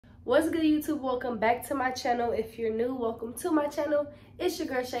What's good, YouTube? Welcome back to my channel. If you're new, welcome to my channel. It's your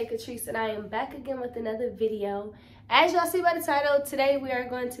girl Shay and I am back again with another video. As y'all see by the title, today we are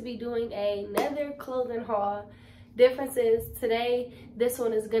going to be doing another clothing haul. Difference is today this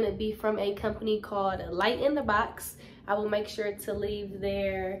one is going to be from a company called LightInTheBox. I will make sure to leave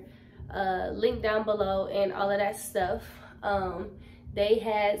their link down below and all of that stuff. They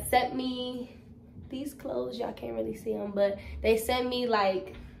had sent me these clothes. Y'all can't really see them, but they sent me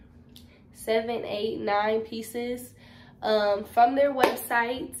like 7, 8, 9 pieces from their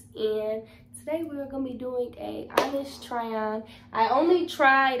website, and today we're gonna be doing a honest try on. I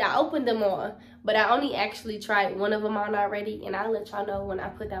opened them all, but I only actually tried one of them on already, and I'll let y'all know when I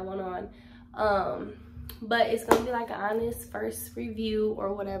put that one on. But it's gonna be like an honest first review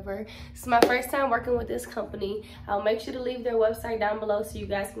or whatever. It's my first time working with this company. I'll make sure to leave their website down below so you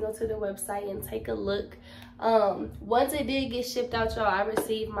guys can go to their website and take a look. Once it did get shipped out, y'all, I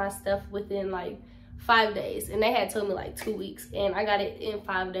received my stuff within like 5 days, and they had told me like 2 weeks, and I got it in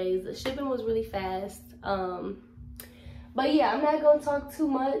 5 days. The shipping was really fast. But yeah, I'm not gonna talk too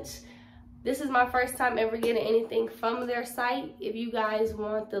much. This is my first time ever getting anything from their site. If you guys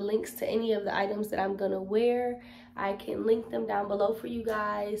want the links to any of the items that I'm gonna wear, I can link them down below for you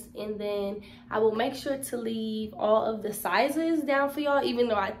guys. And then I will make sure to leave all of the sizes down for y'all, even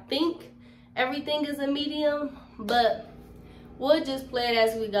though I think everything is a medium, but we'll just play it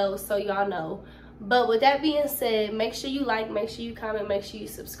as we go so y'all know. But with that being said, make sure you like, make sure you comment, make sure you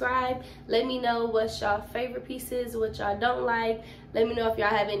subscribe. Let me know what's y'all favorite pieces, what y'all don't like. Let me know if y'all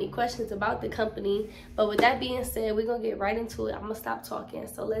have any questions about the company. But with that being said, we're gonna get right into it. I'm gonna stop talking.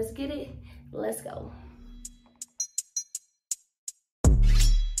 So let's get it, let's go.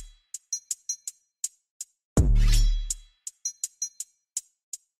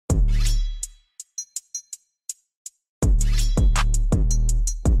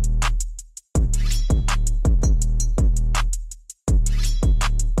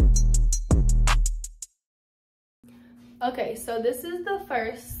 Okay, so this is the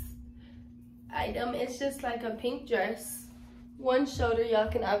first item. It's just like a pink dress, one shoulder. Y'all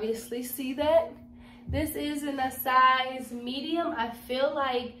can obviously see that. This is in a size medium. I feel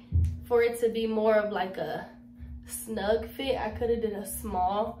like for it to be more of like a snug fit, I could have did a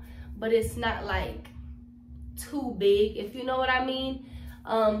small, but it's not like too big, if you know what I mean.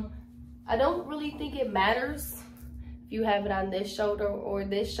 I don't really think it matters if you have it on this shoulder or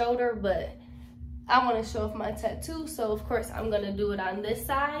this shoulder, but I want to show off my tattoo, so of course I'm gonna do it on this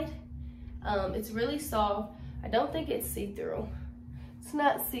side. It's really soft. I don't think it's see-through. It's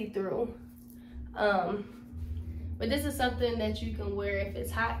not see-through. But this is something that you can wear if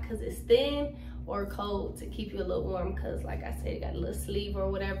it's hot because it's thin, or cold to keep you a little warm because, like I said, it got a little sleeve or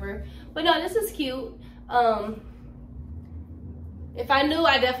whatever. But no, this is cute. If I knew,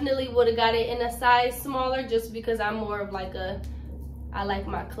 I definitely would have got it in a size smaller just because I'm more of like I like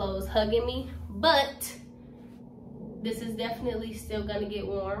my clothes hugging me. But this is definitely still gonna get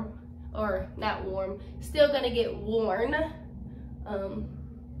warm, or not warm, still gonna get worn.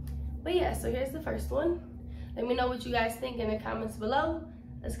 But yeah, so here's the first one. Let me know what you guys think in the comments below.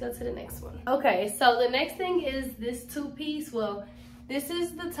 Let's go to the next one. Okay, so the next thing is this two-piece. Well, this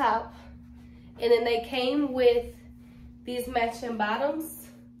is the top, and then they came with these matching bottoms.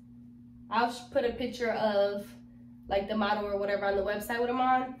 I'll put a picture of like the model or whatever on the website with them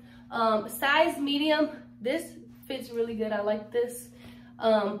on. Size medium. This fits really good. I like this.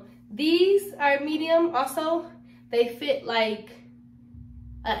 These are medium also. They fit like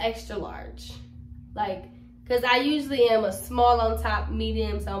an extra large, like, because I usually am a small on top,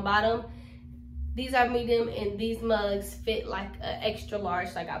 mediums on bottom. These are medium, and these mugs fit like an extra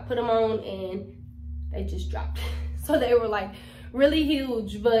large. Like, I put them on and they just dropped. So they were like really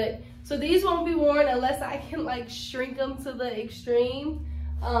huge. But so these won't be worn unless I can like shrink them to the extreme.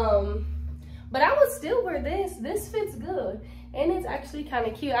 But I would still wear this. This fits good, and it's actually kind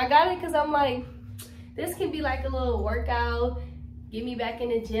of cute. I got it because I'm like, this can be like a little workout, get me back in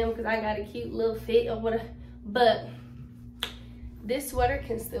the gym because I got a cute little fit or whatever. But this sweater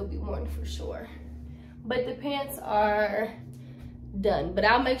can still be worn for sure. But the pants are done. But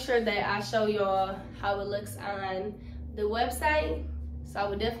I'll make sure that I show y'all how it looks on the website. So I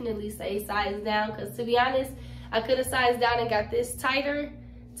would definitely say size down, because to be honest, I could have sized down and got this tighter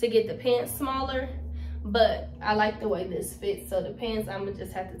to get the pants smaller, but I like the way this fits. So the pants, I'm gonna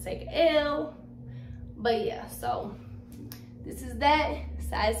just have to take an L. But yeah, so this is that,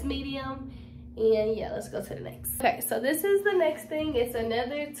 size medium. And yeah, let's go to the next. Okay, so this is the next thing. It's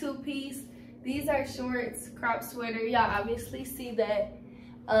another two-piece. These are shorts, crop sweater. Y'all obviously see that.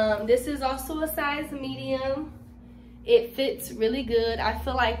 This is also a size medium. It fits really good. I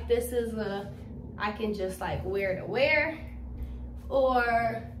feel like this is I can just like wear to wear,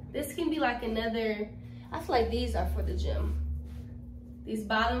 or this can be like another, I feel like these are for the gym. These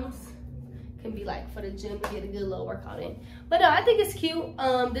bottoms can be like for the gym to get a good little workout in. But no, I think it's cute.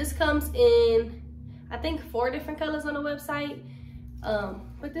 This comes in, I think 4 different colors on the website.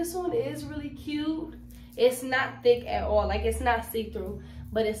 But this one is really cute. It's not thick at all. Like, it's not see-through,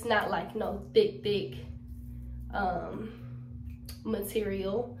 but it's not like no thick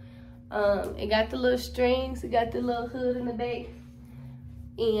material. It got the little strings, it got the little hood in the back.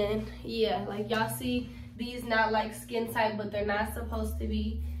 And yeah, like y'all see, these not like skin tight, but they're not supposed to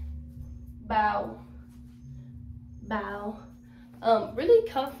be. Bow. Really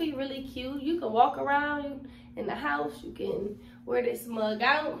comfy, really cute. You can walk around in the house. You can wear this mug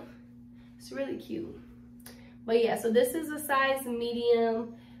out. It's really cute. But yeah, so this is a size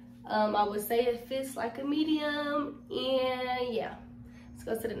medium. I would say it fits like a medium. And yeah, let's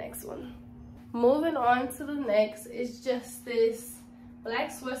go to the next one. Moving on to the next, it's just this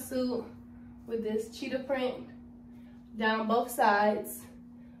black sweatsuit with this cheetah print down both sides.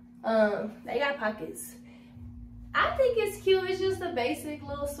 They got pockets. I think it's cute. It's just a basic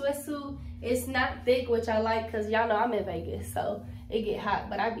little sweatsuit. It's not thick, which I like, because y'all know I'm in Vegas, so it get hot,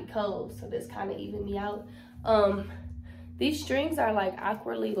 but I be cold, so this kind of even me out. These strings are like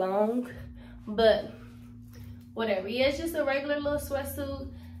awkwardly long, but whatever. Yeah, it's just a regular little sweatsuit.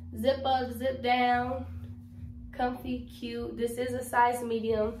 Zip up, zip down, comfy, cute. This is a size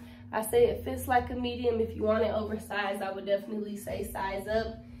medium. I say it fits like a medium. If you want it oversized, I would definitely say size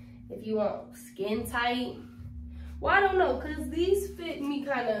up. If you want skin tight, well, I don't know, because these fit me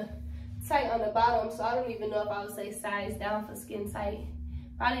kind of tight on the bottom, so I don't even know if I would say size down for skin tight.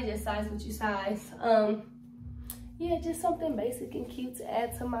 Probably just size what you size. Yeah, just something basic and cute to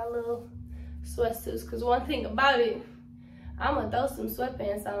add to my little sweatsuits, because one thing about it, I'm gonna throw some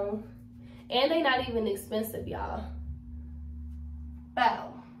sweatpants on, and they not even expensive, y'all.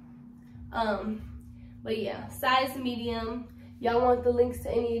 Bow. But yeah, size medium. Y'all want the links to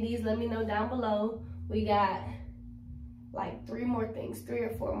any of these, let me know down below. We got like 3 more things, 3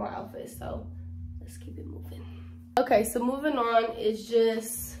 or 4 more outfits, so let's keep it moving. Okay, so moving on is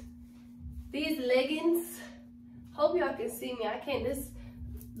just these leggings. Hope y'all can see me. I can't, this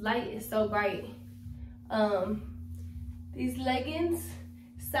light is so bright. These leggings,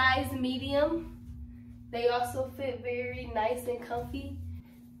 size medium. They also fit very nice and comfy.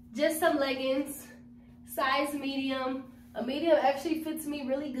 Just some leggings, size medium. A medium actually fits me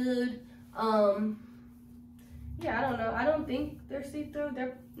really good. Yeah, I don't know. I don't think they're see-through.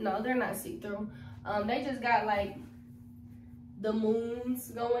 No, they're not see-through. They just got like the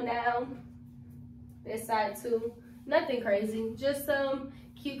moons going down this side too. Nothing crazy. Just some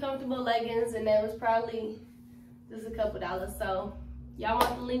cute, comfortable leggings, and that was probably just a couple dollars. So y'all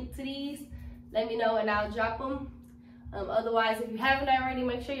want the link to these? Let me know and I'll drop them. Otherwise, if you haven't already,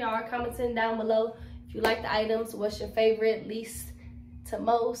 make sure y'all are commenting down below. If you like the items, what's your favorite, least to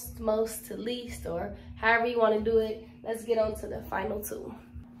most, most to least, or however you want to do it. Let's get on to the final 2.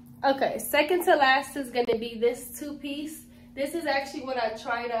 Okay, second to last is going to be this 2-piece. This is actually what I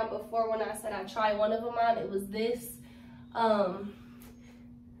tried on before. When I said I tried one of them on, it was this.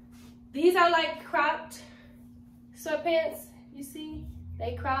 These are like cropped sweatpants. You see,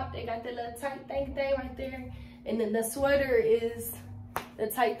 they cropped. They got the little tight thing right there, and then the sweater is the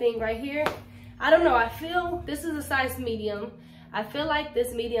tight thing right here. I don't know, I feel this is a size medium. I feel like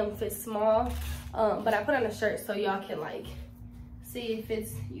this medium fits small, but I put on a shirt so y'all can like see if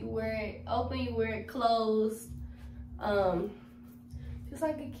it's, you wear it open, you wear it closed. Just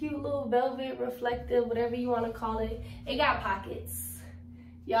like a cute little velvet, reflective, whatever you want to call it. It got pockets.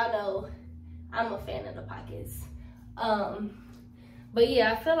 Y'all know I'm a fan of the pockets. But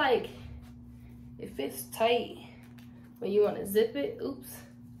yeah, I feel like it fits tight when you want to zip it. Oops.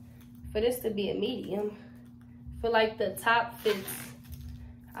 For this to be a medium, I feel like the top fits,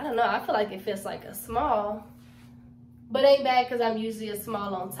 I don't know, I feel like it fits like a small, but ain't bad because I'm usually a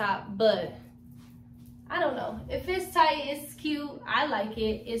small on top. But I don't know, it fits tight, it's cute, I like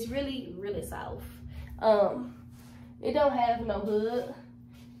it. It's really, really soft. It don't have no hood,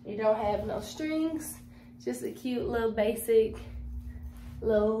 it don't have no strings, just a cute little basic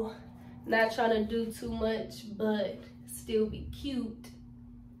little, not trying to do too much but still be cute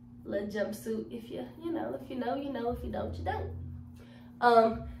little jumpsuit. If you know, if you know, you know, if you don't, you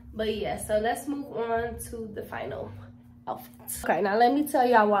don't. But yeah, so let's move on to the final outfit. Okay, now let me tell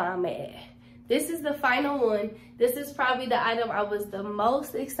y'all why I'm mad. This is the final one. This is probably the item I was the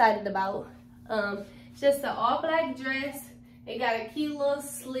most excited about. Just an all black dress. It got a cute little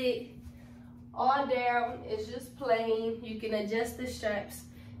slit all down. It's just plain. You can adjust the straps.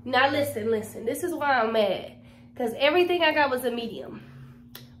 Now listen, this is why I'm mad, because everything I got was a medium,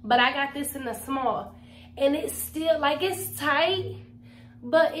 but I got this in a small, and it's still like, it's tight,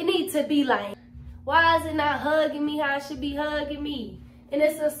 but it needs to be like, why is it not hugging me how it should be hugging me? And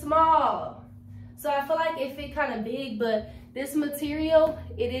it's a small, so I feel like it fit kind of big, but this material,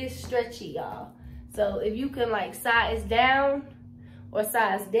 it is stretchy, y'all. So if you can like size down or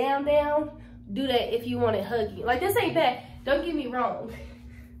size down, do that if you want it huggy. Like, this ain't bad, don't get me wrong.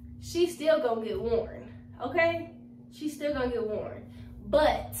 She's still gonna get worn, okay? She's still gonna get worn.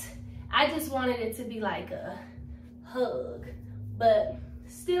 But I just wanted it to be like a hug, but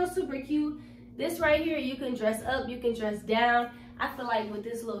still super cute. This right here, you can dress up, you can dress down. I feel like with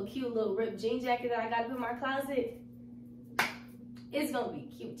this little cute little ripped jean jacket that I got up in my closet, it's gonna be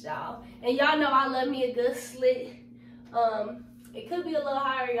cute, y'all. And y'all know I love me a good slit. It could be a little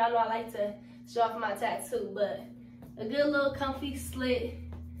higher. Y'all know I like to show off my tattoo, but a good little comfy slit.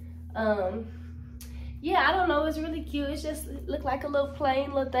 Yeah, I don't know, it's really cute. It's just look like a little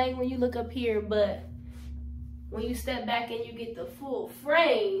plain little thing when you look up here, but when you step back and you get the full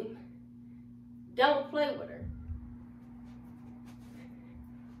frame, don't play with her.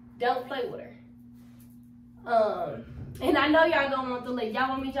 Don't play with her. And I know y'all gonna want the link. Y'all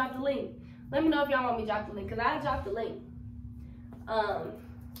want me to drop the link? Let me know if y'all want me to drop the link, because I dropped the link.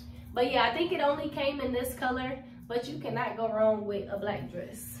 But yeah, I think it only came in this color, but you cannot go wrong with a black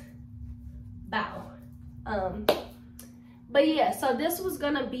dress. Bow. But yeah, so this was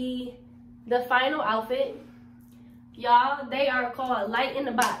gonna be the final outfit. Y'all, they are called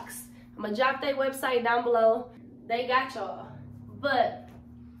LightInTheBox. I'm gonna drop their website down below. They got y'all. But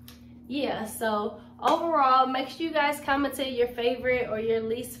yeah, so overall, make sure you guys commented your favorite or your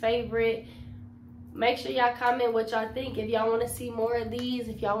least favorite. Make sure y'all comment what y'all think. If y'all want to see more of these,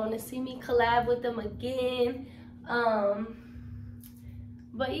 if y'all want to see me collab with them again.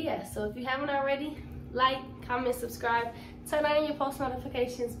 But yeah, so if you haven't already, like, comment, subscribe, turn on your post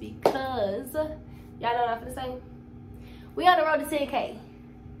notifications, because y'all know what I'm gonna say. We on the road to 10K.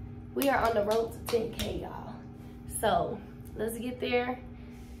 We are on the road to 10K, y'all. So let's get there.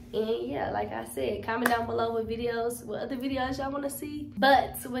 And yeah, like I said, comment down below what other videos y'all want to see.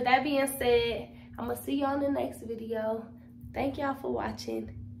 But with that being said, I'm gonna see y'all in the next video. Thank y'all for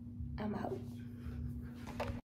watching. I'm out.